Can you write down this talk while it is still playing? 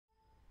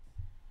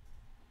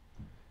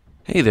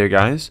Hey there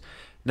guys.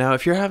 Now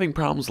if you're having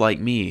problems like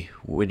me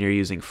when you're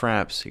using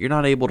Fraps, you're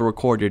not able to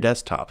record your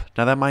desktop.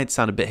 Now that might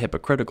sound a bit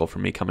hypocritical for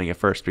me coming at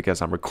first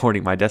because I'm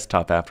recording my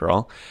desktop after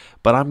all,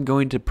 but I'm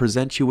going to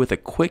present you with a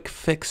quick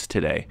fix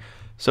today.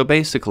 So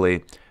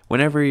basically,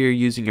 whenever you're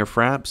using your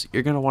Fraps,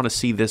 you're going to want to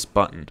see this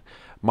button,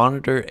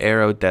 Monitor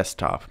Aero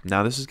Desktop.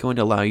 Now this is going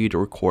to allow you to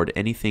record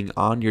anything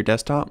on your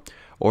desktop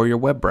or your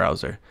web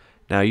browser.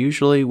 Now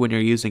usually when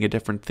you're using a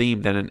different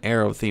theme than an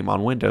Aero theme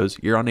on Windows,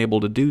 you're unable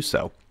to do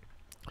so.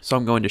 So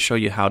I'm going to show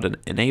you how to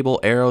enable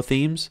Aero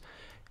themes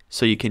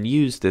so you can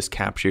use this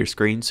capture your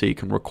screen so you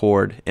can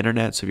record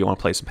internet. So if you want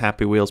to play some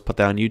Happy Wheels, put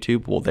that on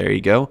YouTube, well there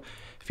you go.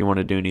 If you want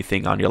to do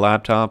anything on your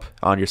laptop,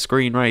 on your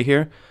screen right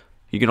here,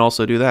 you can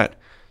also do that.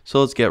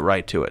 So let's get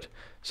right to it.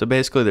 So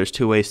basically there's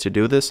two ways to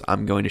do this.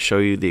 I'm going to show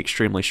you the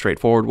extremely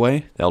straightforward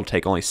way. That'll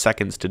take only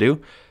seconds to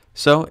do.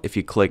 So if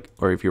you click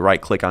or if you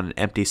right click on an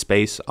empty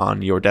space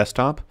on your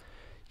desktop,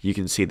 you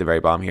can see at the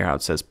very bottom here how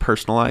it says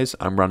personalize.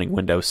 I'm running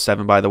Windows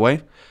 7 by the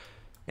way.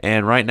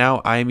 And right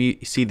now,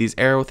 see these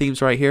Aero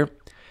themes right here.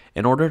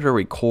 In order to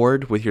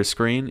record with your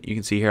screen, you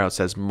can see here how it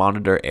says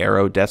Monitor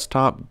Aero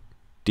Desktop,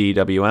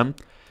 DWM.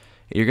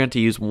 You're going to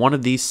use one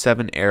of these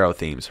 7 Aero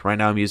themes. Right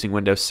now, I'm using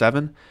Windows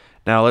 7.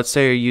 Now, let's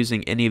say you're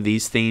using any of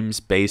these themes,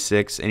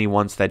 basics, any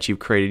ones that you've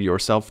created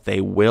yourself, they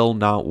will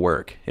not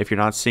work. If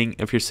you're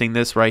seeing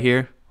this right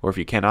here, or if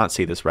you cannot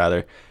see this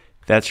rather,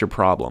 that's your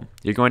problem.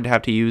 You're going to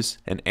have to use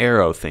an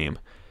Aero theme.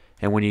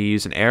 And when you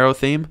use an Aero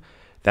theme,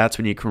 that's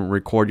when you can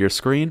record your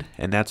screen,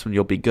 and that's when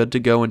you'll be good to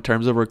go in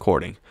terms of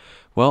recording.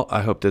 Well,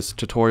 I hope this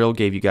tutorial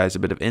gave you guys a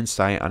bit of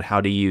insight on how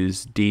to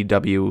use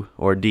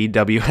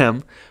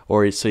DWM,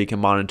 or so you can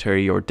monitor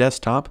your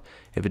desktop.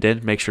 If it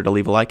did, make sure to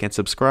leave a like and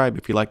subscribe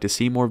if you'd like to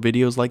see more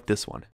videos like this one.